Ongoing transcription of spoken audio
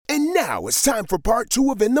Now it's time for part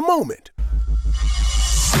 2 of In the Moment.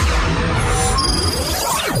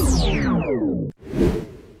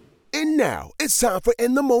 And now it's time for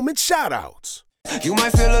In the Moment shout-outs. You might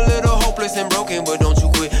feel a little hopeless and broken, but don't you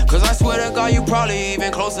quit. Cause I swear to God, you probably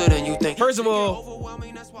even closer than you think. First of all,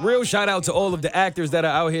 real shout out to all of the actors that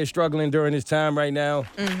are out here struggling during this time right now.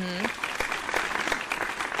 Mm-hmm.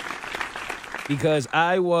 Because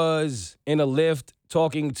I was in a lift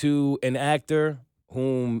talking to an actor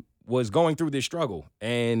whom was going through this struggle.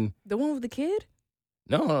 And the one with the kid?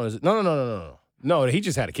 No, he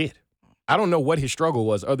just had a kid. I don't know what his struggle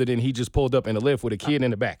was other than he just pulled up in a lift with a kid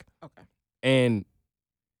in the back. Okay. And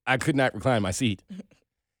I could not recline my seat.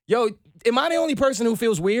 Yo, am I the only person who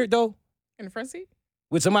feels weird, though? In the front seat?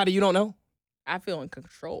 With somebody you don't know? I feel in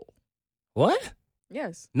control. What?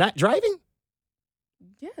 Yes. Not driving?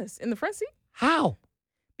 Yes. In the front seat? How?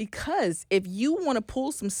 Because if you want to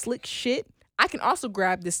pull some slick shit, I can also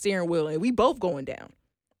grab the steering wheel and we both going down.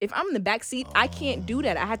 If I'm in the back seat, I can't do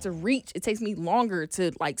that. I had to reach. It takes me longer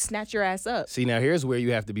to, like, snatch your ass up. See, now here's where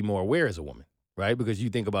you have to be more aware as a woman, right? Because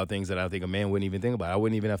you think about things that I think a man wouldn't even think about. I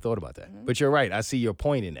wouldn't even have thought about that. Mm-hmm. But you're right. I see your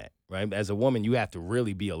point in that, right? As a woman, you have to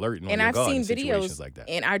really be alert and on your guard in situations like that.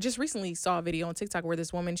 And I just recently saw a video on TikTok where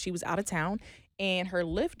this woman, she was out of town, and her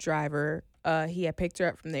Lyft driver, he had picked her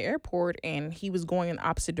up from the airport, and he was going in the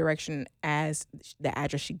opposite direction as the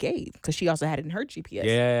address she gave, because she also had it in her GPS.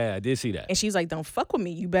 Yeah, I did see that. And she's like, don't fuck with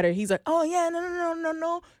me. You better. He's like, oh, yeah,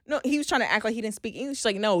 no. He was trying to act like he didn't speak English. She's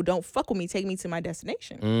like, no, don't fuck with me. Take me to my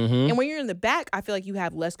destination. Mm-hmm. And when you're in the back, I feel like you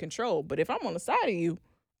have less control. But if I'm on the side of you,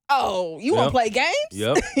 you want to play games?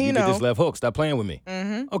 Yep. you get this left hook. Stop playing with me.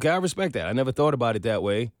 Mm-hmm. Okay, I respect that. I never thought about it that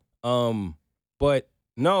way. But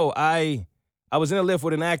no, I was in a lift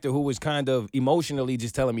with an actor who was kind of emotionally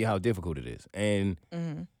just telling me how difficult it is. And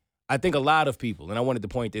I think a lot of people, and I wanted to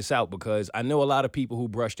point this out because I know a lot of people who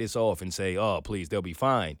brush this off and say, oh, please, they'll be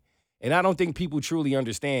fine. And I don't think people truly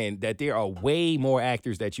understand that there are way more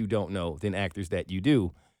actors that you don't know than actors that you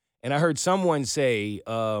do. And I heard someone say,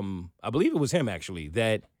 I believe it was him actually,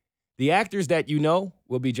 that the actors that you know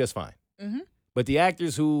will be just fine. Mm-hmm. But the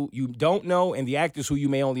actors who you don't know and the actors who you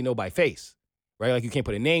may only know by face, right? Like you can't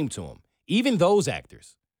put a name to them. Even those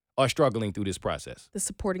actors are struggling through this process. The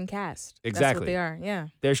supporting cast. Exactly. That's what they are, yeah.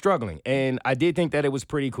 They're struggling. And I did think that it was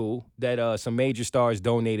pretty cool that some major stars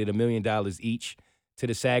donated $1 million each to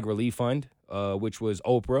the SAG Relief Fund, which was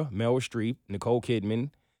Oprah, Meryl Streep, Nicole Kidman,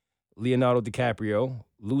 Leonardo DiCaprio,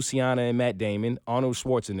 Luciana and Matt Damon, Arnold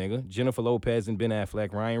Schwarzenegger, Jennifer Lopez and Ben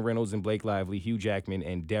Affleck, Ryan Reynolds and Blake Lively, Hugh Jackman,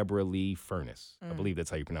 and Deborah Lee Furness. I believe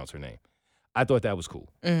that's how you pronounce her name. I thought that was cool,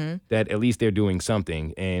 that at least they're doing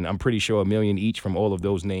something, and I'm pretty sure $1 million each from all of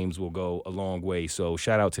those names will go a long way. So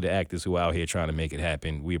shout out to the actors who are out here trying to make it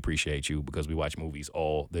happen. We appreciate you because we watch movies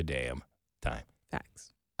all the damn time.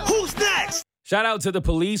 Facts. Who's next? Shout out to the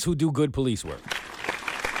police who do good police work.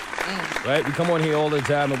 Right? We come on here all the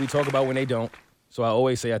time and we talk about when they don't. So I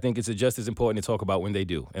always say I think it's just as important to talk about when they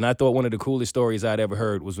do. And I thought one of the coolest stories I'd ever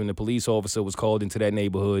heard was when the police officer was called into that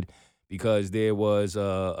neighborhood because there was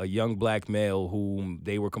a young black male whom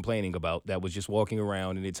they were complaining about that was just walking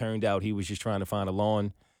around, and it turned out he was just trying to find a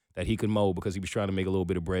lawn that he could mow because he was trying to make a little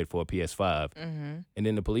bit of bread for a PS5. And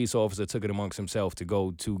then the police officer took it amongst himself to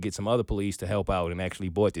go to get some other police to help out and actually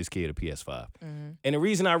bought this kid a PS5. And the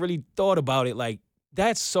reason I really thought about it, like,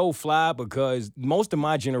 that's so fly because most of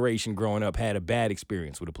my generation growing up had a bad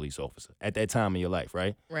experience with a police officer at that time in your life,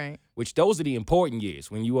 right? Right. Which those are the important years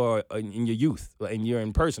when you are in your youth and you're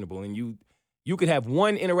impersonable and you could have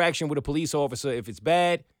one interaction with a police officer. If it's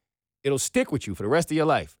bad, it'll stick with you for the rest of your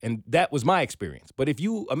life. And that was my experience. But if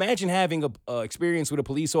you imagine having a experience with a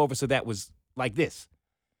police officer that was like this,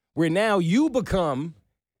 where now you become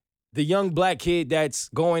the young black kid that's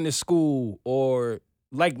going to school, or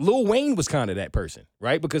like Lil Wayne was kind of that person,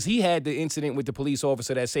 right? Because he had the incident with the police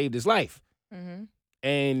officer that saved his life.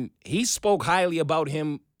 And he spoke highly about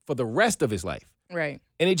him for the rest of his life. Right.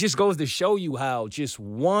 And it just goes to show you how just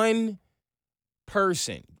one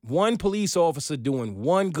person, one police officer doing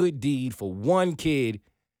one good deed for one kid,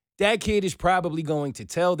 that kid is probably going to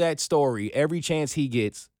tell that story every chance he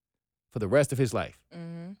gets for the rest of his life.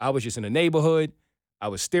 I was just in a neighborhood. I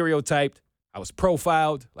was stereotyped. I was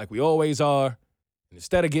profiled like we always are. And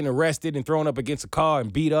instead of getting arrested and thrown up against a car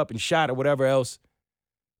and beat up and shot or whatever else,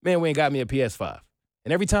 man, Wayne got me a PS5.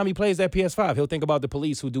 And every time he plays that PS5, he'll think about the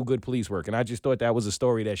police who do good police work. And I just thought that was a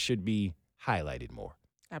story that should be highlighted more.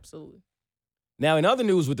 Absolutely. Now, in other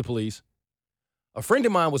news with the police, a friend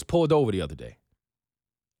of mine was pulled over the other day.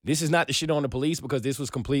 This is not the shit on the police because this was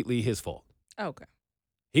completely his fault. Okay.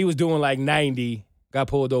 He was doing like 90, got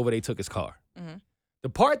pulled over, they took his car. The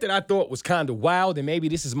part that I thought was kind of wild, and maybe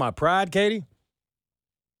this is my pride, Katie.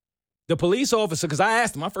 The police officer, because I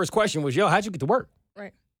asked him, my first question was, yo, how'd you get to work?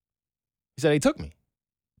 Right. He said they took me.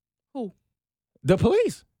 Who? The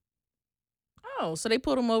police. Oh, so they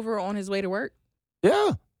pulled him over on his way to work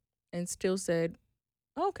Yeah. and still said,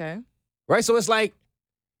 okay. Right? So it's like,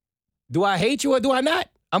 do I hate you or do I not?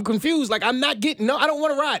 I'm confused. Like, I'm not getting, no, I don't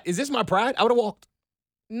want to ride. Is this my pride? I would have walked.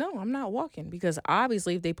 No, I'm not walking because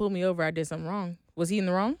obviously if they pulled me over, I did something wrong. Was he in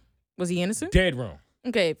the wrong? Was he innocent? Dead wrong.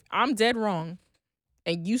 Okay, if I'm dead wrong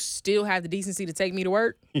and you still have the decency to take me to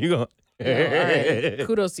work, You go. all right.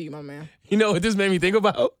 Kudos to you, my man. You know what this made me think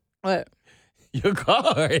about? What? Your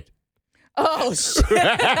card. Oh, shit.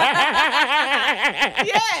 Yeah.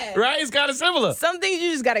 Right? It's kind of similar. Some things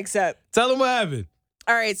you just got to accept. Tell them what happened.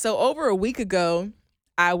 All right, so over a week ago,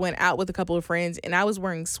 I went out with a couple of friends and I was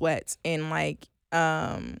wearing sweats and like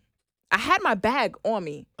I had my bag on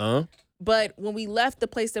me. Uh-huh. But when we left the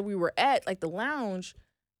place that we were at, like the lounge,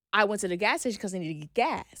 I went to the gas station because I needed to get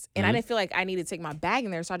gas. And I didn't feel like I needed to take my bag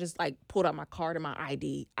in there. So I just like pulled out my card and my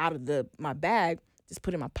ID out of my bag, just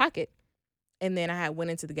put it in my pocket. And then I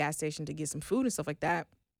went into the gas station to get some food and stuff like that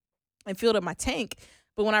and filled up my tank.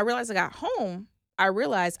 But when I realized I got home, I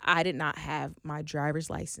realized I did not have my driver's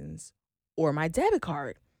license or my debit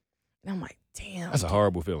card. And I'm like, damn. That's a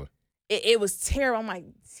horrible feeling. It was terrible. I'm like,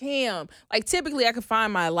 damn. Like, typically, I could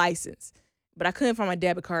find my license, but I couldn't find my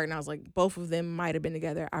debit card. And I was like, both of them might have been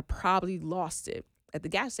together. I probably lost it at the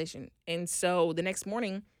gas station. And so the next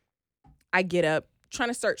morning, I get up trying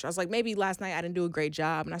to search. I was like, maybe last night I didn't do a great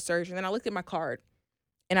job. And I searched. And then I looked at my card.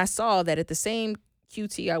 And I saw that at the same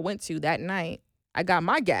QT I went to that night, I got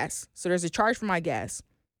my gas. So there's a charge for my gas.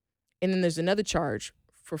 And then there's another charge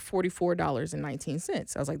for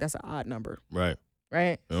 $44.19. I was like, that's an odd number. Right.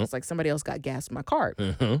 Right? Yep. It's like somebody else got gas in my card.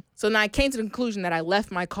 Mm-hmm. So now I came to the conclusion that I left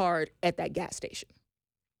my card at that gas station.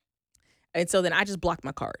 And so then I just blocked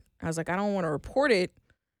my card. I was like, I don't want to report it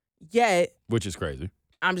yet. Which is crazy.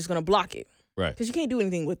 I'm just going to block it. Right. Because you can't do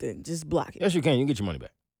anything with it. Just block it. Yes, you can. You can get your money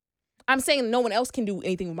back. I'm saying no one else can do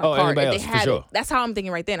anything with my Oh, card. anybody If they else, for had sure. it. That's how I'm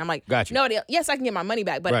thinking right then. I'm like, Gotcha. no, yes, I can get my money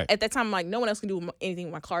back. But Right. at that time, I'm like, no one else can do anything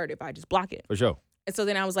with my card if I just block it. For sure. And so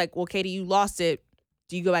then I was like, well, Katie, you lost it.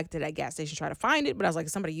 Do you go back to that gas station, try to find it? But I was like,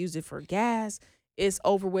 if somebody used it for gas, it's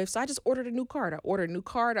over with. So I just ordered a new card. I ordered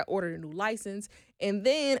a new license. And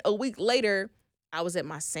then a week later, I was at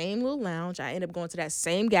my same little lounge. I ended up going to that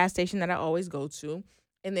same gas station that I always go to.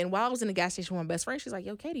 And then while I was in the gas station with my best friend, she's like,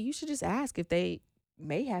 yo, Katie, you should just ask if they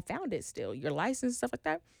may have found it still, your license, stuff like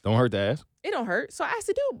that. Don't hurt the ass. It don't hurt. So I asked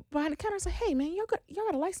the dude behind the counter, I was like, hey, man, y'all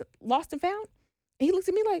got a license lost and found? And he looked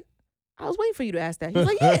at me like, I was waiting for you to ask that. He's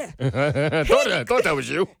like, yeah. thought that was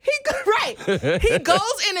you. Right. He goes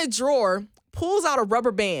in a drawer, pulls out a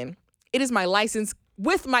rubber band. It is my license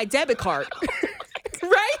with my debit card.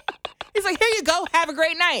 Right? He's like, here you go. Have a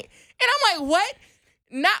great night. And I'm like, what?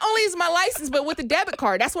 Not only is my license, but with the debit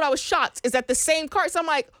card. That's what I was shocked, is that the same card. So I'm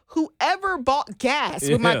like, whoever bought gas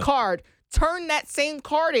with my card, turned that same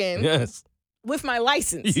card in. Yes. With my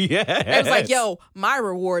license. Yes. And it was like, yo, my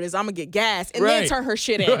reward is I'm going to get gas and then turn her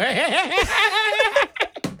shit in.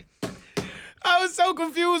 I was so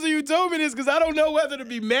confused when you told me this because I don't know whether to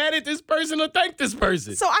be mad at this person or thank this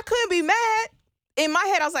person. So I couldn't be mad. In my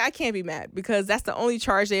head, I was like, I can't be mad because that's the only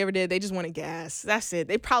charge they ever did. They just wanted gas. That's it.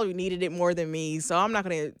 They probably needed it more than me, so I'm not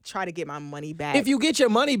going to try to get my money back. If you get your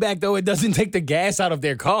money back, though, it doesn't take the gas out of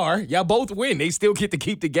their car. Y'all both win. They still get to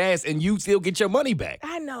keep the gas, and you still get your money back.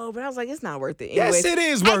 I know, but I was like, it's not worth it. Yes, Anyways, it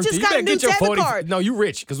is worth I just it. You got better a new get your debit 40. card. No, you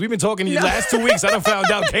rich, because we've been talking these last 2 weeks. I done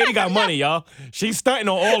found out Katie got money, y'all. She's stunting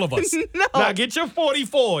on all of us. No. Now get your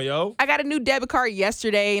 44, yo. I got a new debit card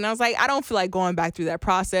yesterday, and I was like, I don't feel like going back through that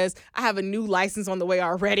process. I have a new license on the way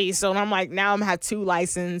already, so I'm like, now I'm gonna have 2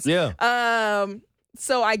 licenses. Yeah.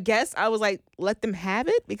 So I guess I was like, let them have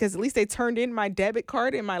it because at least they turned in my debit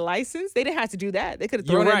card and my license. They didn't have to do that. They could have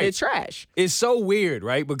thrown it in the trash. It's so weird,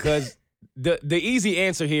 right? Because the easy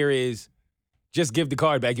answer here is just give the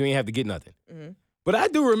card back. You ain't have to get nothing. Mm-hmm. But I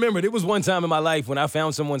do remember there was one time in my life when I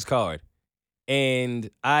found someone's card and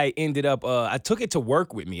I ended up, I took it to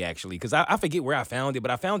work with me actually because I forget where I found it, but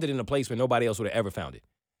I found it in a place where nobody else would have ever found it.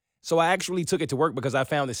 So I actually took it to work because I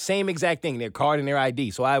found the same exact thing, their card and their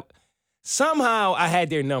ID. So somehow I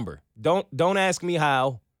had their number. Don't ask me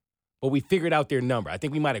how, but we figured out their number. I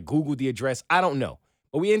think we might have Googled the address. I don't know.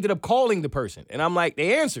 But we ended up calling the person. And I'm like,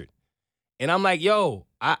 they answered. And I'm like, yo,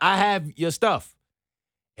 I have your stuff.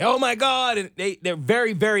 Oh, my God. And they're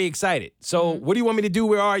very, very excited. So what do you want me to do?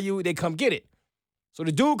 Where are you? They come get it. So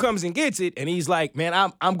the dude comes and gets it. And he's like,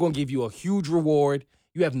 man, I'm going to give you a huge reward.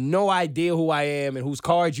 You have no idea who I am and whose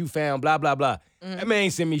cards you found, blah, blah, blah. That man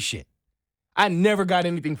ain't send me shit. I never got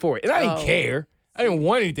anything for it. And I didn't care. I didn't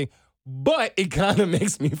want anything. But it kind of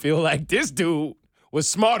makes me feel like this dude was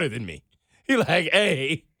smarter than me. He like,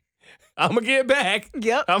 hey, I'm going to get back.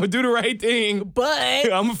 Yep. I'm going to do the right thing. But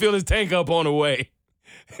I'm going to fill his tank up on the way.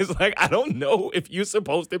 It's like, I don't know if you're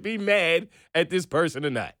supposed to be mad at this person or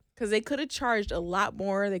not. because they could have charged a lot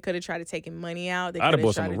more. They could have tried to take money out. They I'd have coulda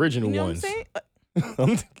bought some tried to- original you know ones. What I'm saying?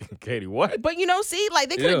 I'm thinking, Katie, what? But see, like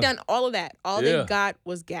they could have done all of that. All Yeah. they got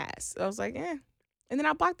was gas. I was like, And then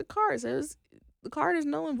I blocked the card. So the card is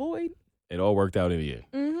null and void. It all worked out in the end.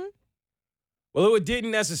 Mm-hmm. Well, who it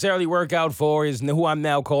didn't necessarily work out for is who I'm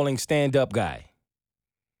now calling stand-up guy.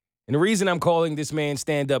 And the reason I'm calling this man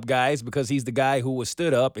stand-up guy is because he's the guy who was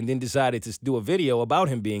stood up and then decided to do a video about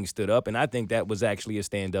him being stood up, and I think that was actually a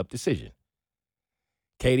stand-up decision.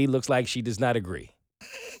 Katie looks like she does not agree.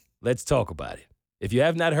 Let's talk about it. If you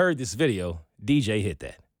have not heard this video, DJ, hit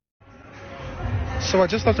that. So I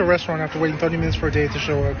just left the restaurant after waiting 30 minutes for a date to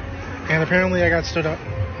show up, and apparently I got stood up.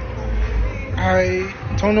 I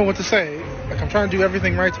don't know what to say. Like, I'm trying to do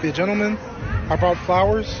everything right to be a gentleman. I brought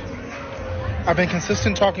flowers. I've been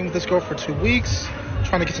consistent talking with this girl for 2 weeks,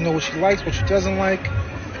 trying to get to know what she likes, what she doesn't like.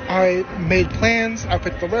 I made plans. I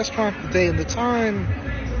picked the restaurant, the day, and the time.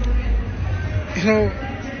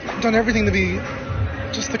 I've done everything to be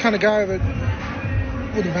just the kind of guy that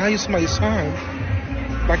would value somebody's time.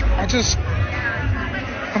 Like, I'm just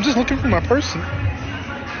looking for my person.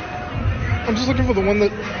 I'm just looking for the one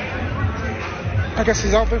that, I guess,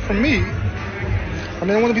 is out there for me. I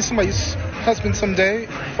mean, I want to be somebody's husband someday,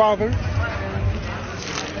 father.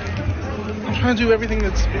 I'm trying to do everything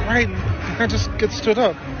that's right, and I just get stood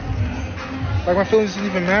up. Like, my feelings didn't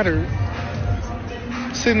even matter.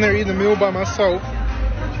 Sitting there eating a meal by myself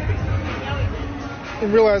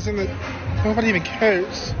and realizing that nobody even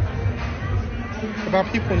cares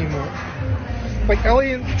about people anymore. Like,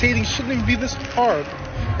 LA and dating shouldn't even be this hard.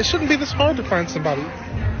 It shouldn't be this hard to find somebody.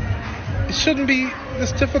 It shouldn't be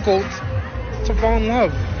this difficult to fall in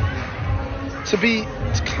love, to be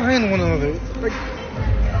kind to one another. Like,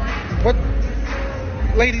 what?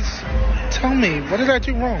 Ladies, tell me, what did I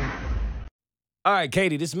do wrong? All right,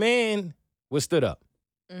 Katie, this man was stood up.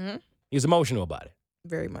 Mm-hmm. He was emotional about it.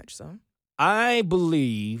 Very much so. I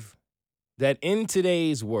believe that in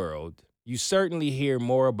today's world, you certainly hear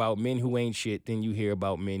more about men who ain't shit than you hear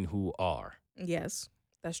about men who are. Yes,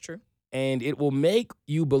 that's true. And it will make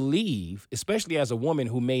you believe, especially as a woman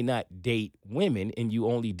who may not date women and you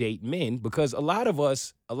only date men, because a lot of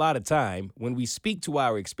us, a lot of time, when we speak to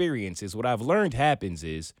our experiences, what I've learned happens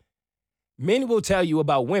is men will tell you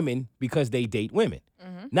about women because they date women,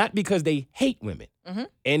 not because they hate women,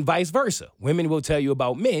 and vice versa. Women will tell you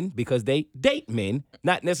about men because they date men,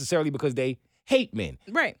 not necessarily because they hate men.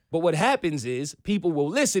 Right. But what happens is people will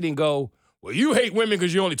listen and go, well, you hate women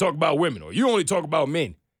because you only talk about women, or you only talk about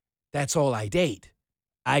men. That's all I date.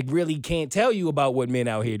 I really can't tell you about what men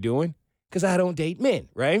out here doing because I don't date men,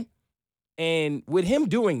 right? And with him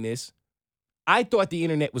doing this, I thought the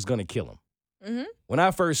internet was going to kill him. Mm-hmm. When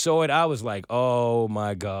I first saw it, I was like, oh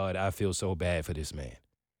my God, I feel so bad for this man.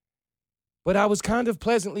 But I was kind of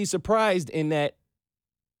pleasantly surprised in that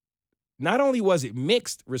not only was it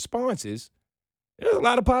mixed responses, there was a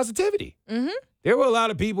lot of positivity. Mm-hmm. There were a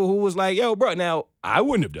lot of people who was like, yo, bro, now I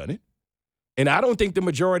wouldn't have done it. And I don't think the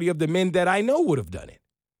majority of the men that I know would have done it.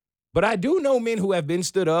 But I do know men who have been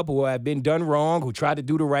stood up, who have been done wrong, who tried to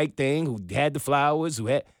do the right thing, who had the flowers,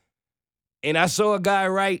 and I saw a guy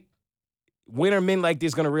write, when are men like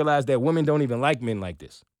this going to realize that women don't even like men like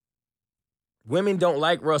this? Women don't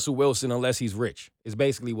like Russell Wilson unless he's rich, is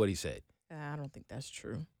basically what he said. I don't think that's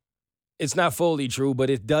true. It's not fully true, but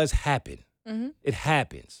it does happen. Mm-hmm. It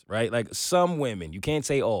happens, right? Like some women, you can't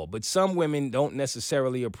say all, but some women don't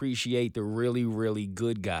necessarily appreciate the really, really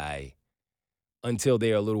good guy until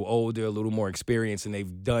they're a little older, a little more experienced, and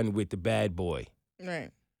they've done with the bad boy. Right.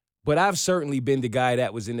 But I've certainly been the guy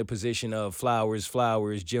that was in the position of flowers,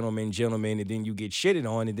 flowers, gentlemen, gentlemen, and then you get shitted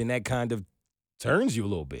on, and then that kind of turns you a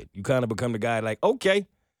little bit. You kind of become the guy like, okay,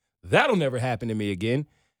 that'll never happen to me again.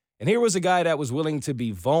 And here was a guy that was willing to be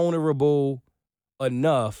vulnerable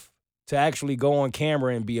enough to actually go on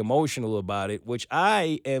camera and be emotional about it, which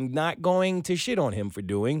I am not going to shit on him for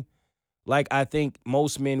doing, like I think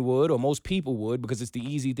most men would or most people would, because it's the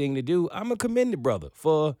easy thing to do. I'm going to commend the brother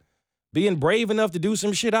for being brave enough to do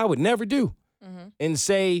some shit I would never do and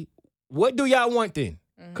say, what do y'all want then?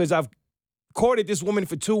 Because I've courted this woman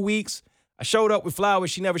for 2 weeks. I showed up with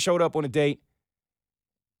flowers. She never showed up on a date.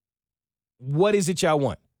 What is it y'all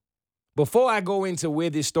want? Before I go into where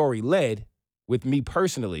this story led with me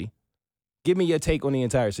personally, give me your take on the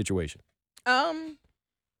entire situation.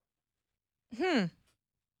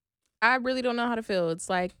 I really don't know how to feel. It's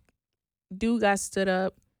like, dude got stood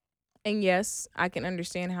up. And yes, I can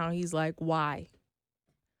understand how he's like, why?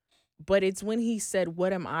 But it's when he said,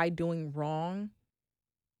 what am I doing wrong?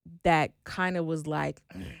 That kind of was like,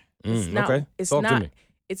 it's not, okay. it's Talk to not, me.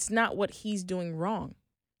 it's not what he's doing wrong.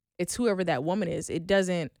 It's whoever that woman is. It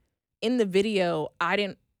doesn't, in the video,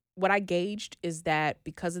 what I gauged is that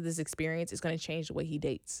because of this experience, it's going to change the way he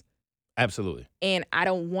dates. Absolutely. And I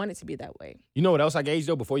don't want it to be that way. You know what else I gauged,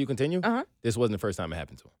 though, before you continue? Uh-huh. This wasn't the first time it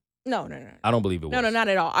happened to him. No. I don't believe it was. No, not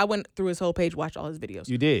at all. I went through his whole page, watched all his videos.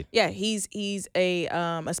 You did? Yeah, he's a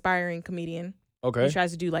aspiring comedian. Okay. He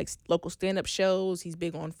tries to do like local stand-up shows. He's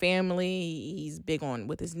big on family. He's big on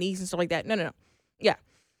with his niece and stuff like that. No. Yeah.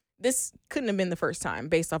 This couldn't have been the first time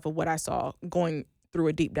based off of what I saw going through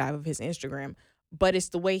a deep dive of his Instagram. But it's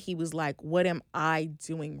the way he was like, what am I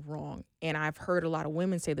doing wrong? And I've heard a lot of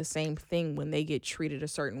women say the same thing when they get treated a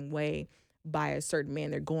certain way by a certain man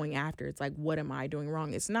they're going after. It's like, what am I doing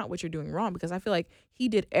wrong? It's not what you're doing wrong, because I feel like he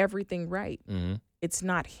did everything right. Mm-hmm. It's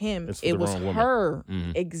not him. It's it the was wrong woman. her.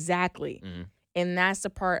 Mhm. Exactly. Mhm. And that's the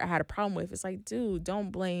part I had a problem with. It's like, dude, don't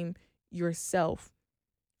blame yourself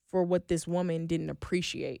for what this woman didn't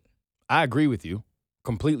appreciate. I agree with you.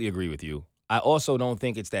 Completely agree with you. I also don't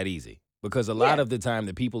think it's that easy, because a lot of the time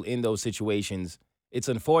the people in those situations, it's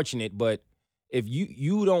unfortunate, but if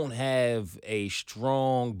you don't have a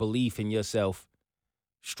strong belief in yourself,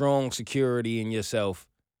 strong security in yourself,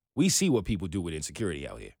 we see what people do with insecurity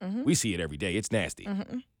out here. Mhm. We see it every day. It's nasty.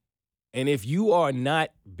 Mm-hmm. And if you are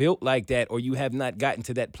not built like that, or you have not gotten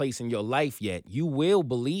to that place in your life yet, you will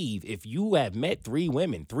believe, if you have met 3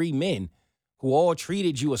 women, 3 men who all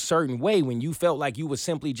treated you a certain way when you felt like you were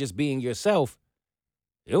simply just being yourself,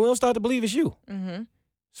 you will start to believe it's you. Mm-hmm.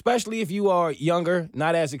 Especially if you are younger,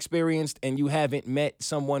 not as experienced, and you haven't met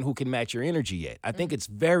someone who can match your energy yet. I think it's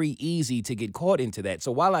very easy to get caught into that.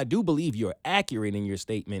 So while I do believe you're accurate in your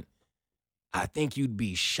statement, I think you'd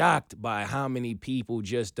be shocked by how many people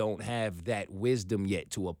just don't have that wisdom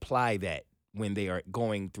yet to apply that when they are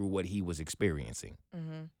going through what he was experiencing.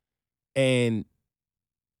 Mm-hmm. And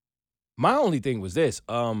my only thing was this.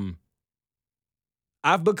 I've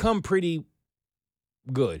become pretty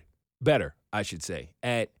better, I should say,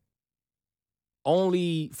 at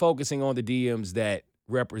only focusing on the DMs that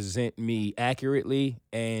represent me accurately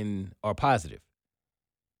and are positive.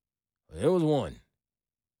 There was one.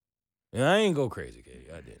 And I ain't go crazy,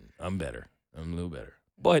 Katie. I didn't. I'm better. I'm a little better.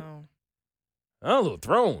 But Wow. I'm a little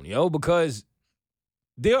thrown, because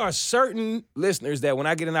there are certain listeners that when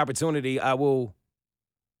I get an opportunity, I will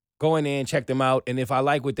go in there and check them out. And if I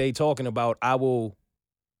like what they talking about, I will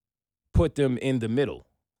put them in the middle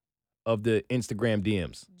of the Instagram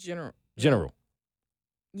DMs. General.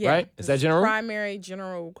 Yeah. Right? Is that general? Primary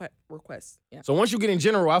general request. Yeah. So once you get in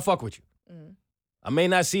general, I fuck with you. Mm-hmm. I may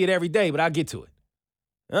not see it every day, but I get to it.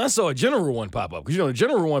 And I saw a general one pop up, because the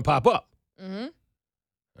general one pop up. Mm-hmm.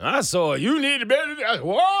 I saw, you need to better.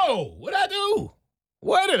 Whoa, what'd I do?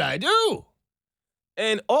 What did I do?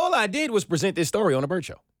 And all I did was present this story on a Bird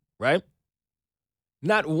Show, right?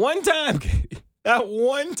 Not one time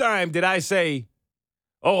did I say,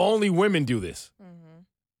 oh, only women do this. Mm-hmm.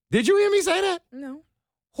 Did you hear me say that? No.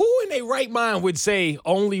 Who in their right mind would say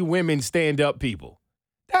only women stand up people?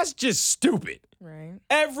 That's just stupid. Right.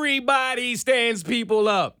 Everybody stands people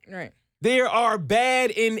up. Right. There are bad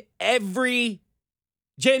in every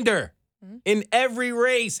gender, in every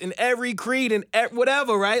race, in every creed, in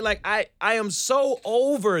whatever, right? Like, I am so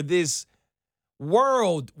over this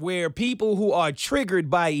world where people who are triggered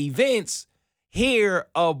by events hear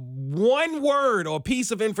a one word or piece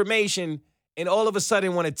of information and all of a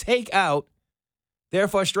sudden want to take out their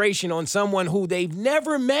frustration on someone who they've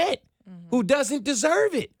never met, who doesn't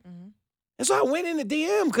deserve it. And so I went in the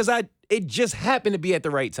DM because it just happened to be at the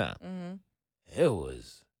right time. Mm-hmm. It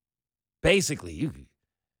was basically,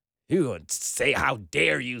 you're going to say, how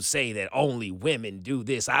dare you say that only women do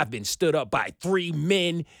this? I've been stood up by 3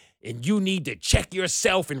 men, and you need to check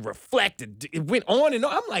yourself and reflect. It went on and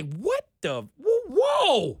on. I'm like, what the?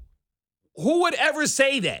 Whoa. Who would ever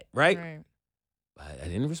say that, right? I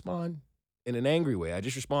didn't respond in an angry way. I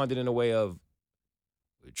just responded in a way of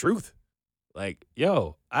truth. Like,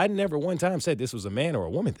 yo, I never one time said this was a man or a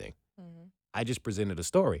woman thing. Mm-hmm. I just presented a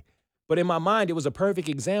story. But in my mind, it was a perfect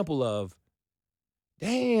example of,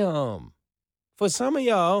 damn, for some of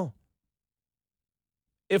y'all,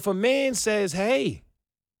 if a man says, hey,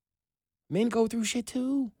 men go through shit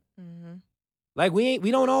too. Mm-hmm. Like, we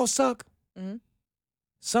don't all suck. Mm-hmm.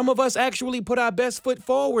 Some of us actually put our best foot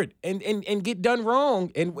forward and get done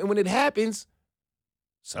wrong. And when it happens,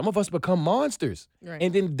 some of us become monsters. Right.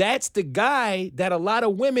 And then that's the guy that a lot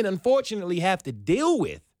of women, unfortunately, have to deal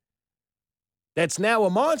with. that's now a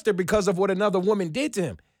monster because of what another woman did to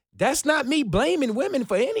him. That's not me blaming women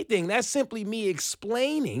for anything. That's simply me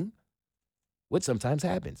explaining what sometimes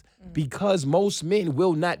happens. Because most men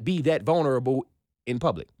will not be that vulnerable in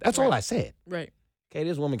public. That's all I said. Right. Okay,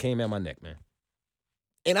 this woman came at my neck, man.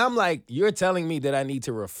 And I'm like, you're telling me that I need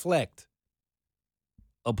to reflect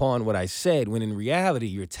upon what I said, when in reality,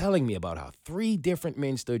 you're telling me about how 3 different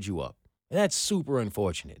men stood you up. And that's super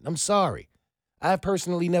unfortunate. I'm sorry. I've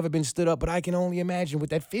personally never been stood up, but I can only imagine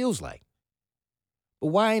what that feels like. But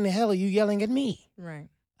why in the hell are you yelling at me? Right.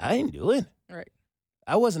 I didn't do it. Right.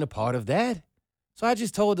 I wasn't a part of that. So I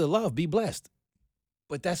just told her, love, be blessed.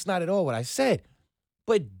 But that's not at all what I said.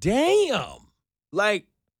 But damn, like,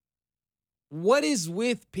 what is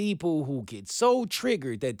with people who get so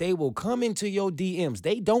triggered that they will come into your DMs?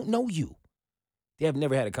 They don't know you. They have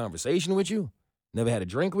never had a conversation with you, never had a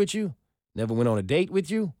drink with you, never went on a date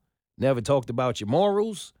with you, never talked about your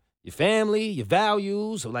morals, your family, your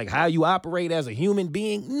values, or like how you operate as a human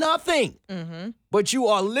being. Nothing. But you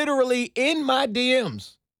are literally in my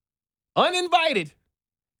DMs, uninvited,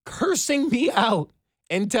 cursing me out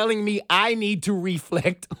and telling me I need to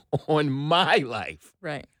reflect on my life.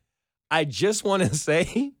 Right. I just want to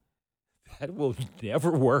say that will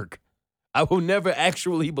never work. I will never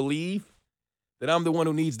actually believe that I'm the one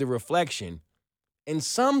who needs the reflection. And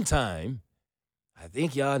sometime, I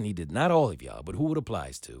think y'all need to, not all of y'all, but who it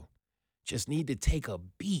applies to, just need to take a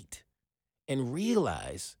beat and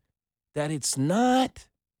realize that it's not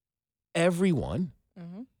everyone.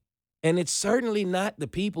 And it's certainly not the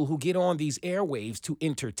people who get on these airwaves to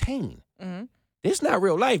entertain. This not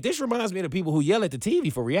real life. This reminds me of the people who yell at the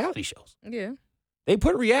TV for reality shows. Yeah. They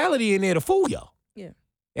put reality in there to fool y'all. Yeah.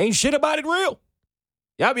 Ain't shit about it real.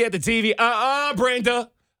 Y'all be at the TV, Brenda,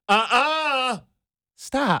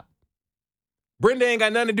 Stop. Brenda ain't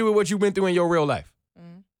got nothing to do with what you've been through in your real life.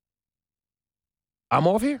 I'm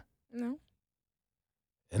off here? No.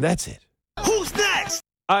 And that's it. Who's next?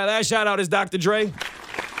 All right, last shout out is Dr. Dre.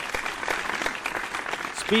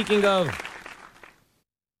 Speaking of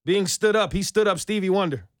being stood up, he stood up Stevie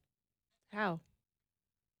Wonder. How?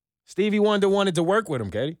 Stevie Wonder wanted to work with him,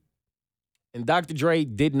 Katie. And Dr. Dre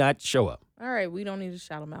did not show up. All right, we don't need to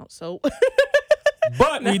shout him out. So,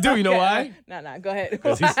 But we do, you know why? No, go ahead. I'm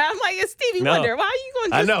 'Cause like, he's- it's Stevie No. Wonder. Why are you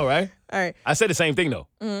going to I know, right? All right. I said the same thing, though.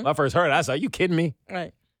 When I first heard it, I said, are you kidding me? All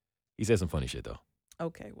right. He said some funny shit, though.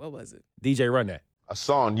 Okay, what was it? DJ, run that. A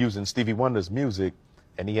song using Stevie Wonder's music,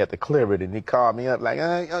 and he had to clear it, and he called me up like,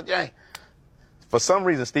 Jay. For some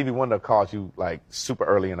reason, Stevie Wonder calls you like super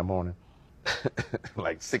early in the morning,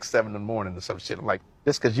 like 6, 7 in the morning or some shit. I'm like,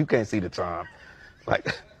 just because you can't see the time. Like,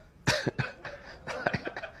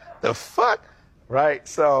 the fuck? Right?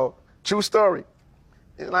 So, true story.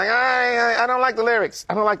 He's like, I don't like the lyrics.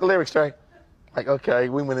 I don't like the lyrics, Trey. Like, okay,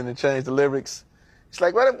 we went in and changed the lyrics. He's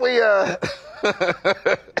like, what if we,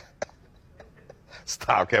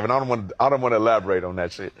 Stop, Kevin. I don't want to elaborate on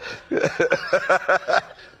that shit.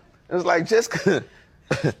 It's like, just... Stevie,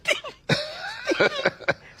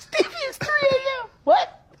 it's 3 a.m.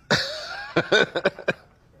 What?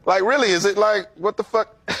 Like, really, is it like, what the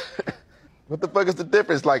fuck? What the fuck is the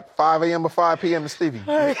difference? Like 5 a.m. or 5 p.m. to Stevie?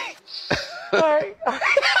 All right.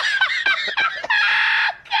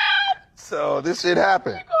 So this shit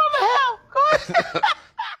happened.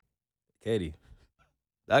 Katie,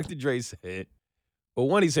 Dr. Dre said, well,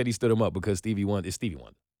 one, he said he stood him up because Stevie Wonder is Stevie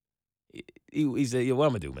Wonder. He said, what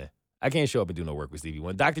I'm going to do, man? I can't show up and do no work with Stevie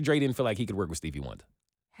Wonder. Dr. Dre didn't feel like he could work with Stevie Wonder.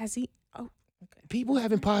 Has he? Oh, okay. People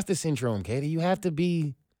have imposter syndrome, Katie. You have to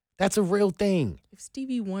be, that's a real thing. If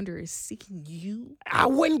Stevie Wonder is seeking you. I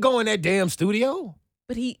wouldn't go in that damn studio.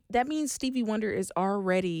 But that means Stevie Wonder is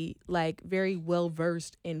already like very well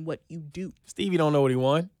versed in what you do. Stevie don't know what he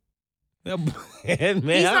want. Man,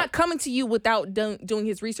 He's not coming to you without doing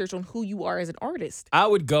his research on who you are as an artist. I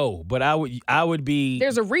would go, but I would be.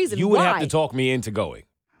 There's a reason you would why. have to talk me into going.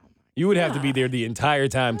 You would have to be there the entire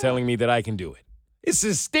time telling me that I can do it. This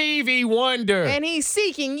is Stevie Wonder. And he's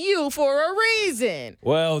seeking you for a reason.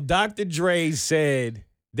 Well, Dr. Dre said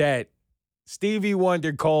that Stevie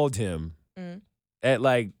Wonder called him at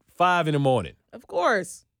like 5 in the morning. Of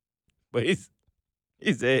course. But he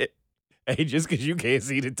said, hey, just because you can't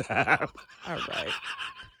see the time. All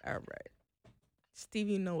right.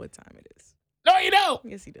 Stevie know what time it is. No, you don't.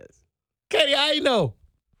 Yes, he does. Katie, I ain't know.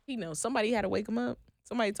 He knows. Somebody had to wake him up.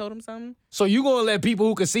 Somebody told him something. So you going to let people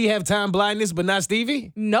who can see have time blindness but not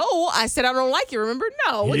Stevie? No, I said I don't like it, remember?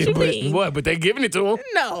 No, what you mean? What? But they giving it to him?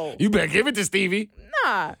 No. You better give it to Stevie.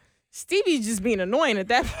 Nah. Stevie's just being annoying at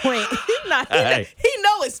that point. He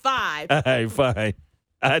know it's 5. All right, fine.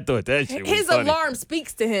 I thought that shit was His funny. alarm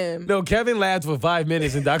speaks to him. No, Kevin laughed for 5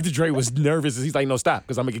 minutes, and Dr. Dre was nervous. He's like, no, stop,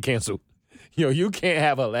 because I'm going to get canceled. You can't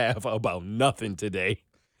have a laugh about nothing today.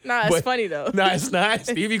 Nah, it's funny, though. Nah, it's not.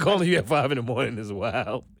 Stevie calling you at 5 in the morning is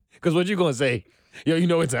wild. Because what you going to say? You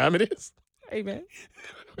know what time it is? Hey, man.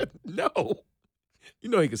 No. You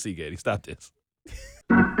know he can see, Katie. Stop this.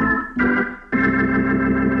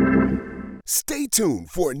 Stay tuned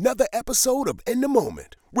for another episode of In the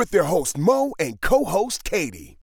Moment with their host Mo and co-host Katie.